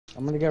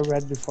I'm gonna get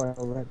red before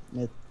I red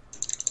mid.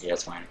 Yeah,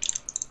 it's fine.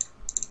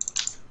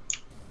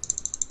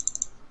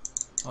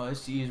 Oh,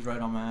 this E is right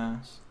on my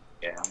ass.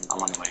 Yeah, I'm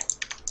on the way.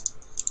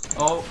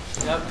 Oh,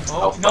 yep.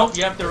 Oh, nope.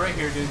 Yep, they're right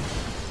here, dude.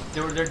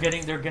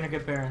 They're gonna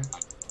get Baron.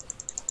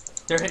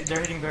 They're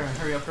hitting Baron.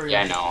 Hurry up, hurry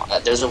Yeah, up. I know.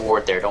 There's a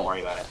ward there. Don't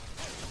worry about it.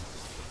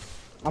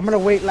 I'm gonna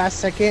wait last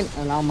second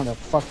and I'm gonna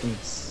fucking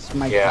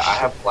smite. Yeah, this I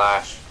shit. have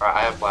flash. I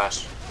have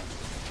flash.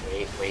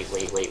 Wait. Wait.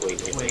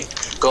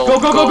 Go.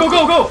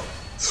 Go!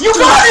 You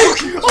got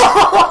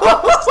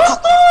it!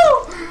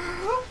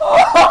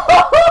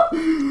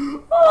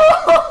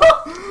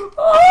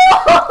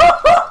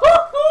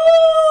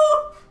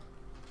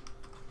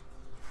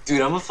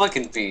 Dude, I'm a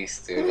fucking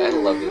beast, dude. I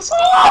love this.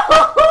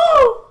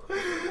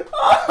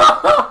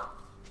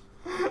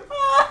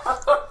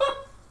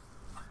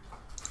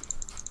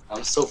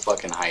 I'm so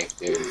fucking hyped,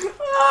 dude.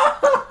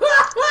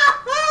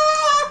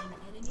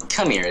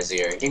 Come here,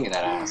 Azir. Give me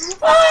that ass.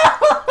 That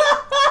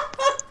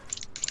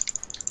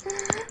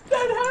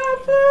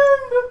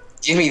happened!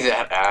 Give me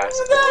that ass.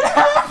 That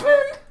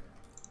happened!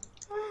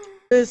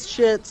 This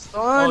shit,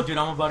 son. Oh, dude,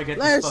 I'm about to get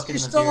Let's this fucking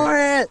restore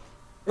Azir. it.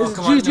 Oh, It's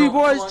come on, GG, no,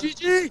 boys. come on.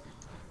 GG.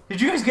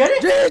 Did you guys get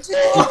it?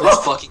 GG.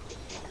 Let's fucking.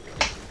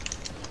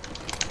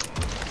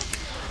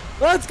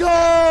 Let's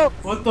go.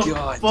 What the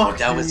God, fuck,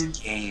 that was a dude?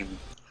 game.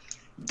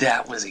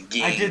 That was a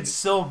game. I did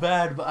so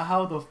bad, but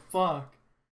how the fuck?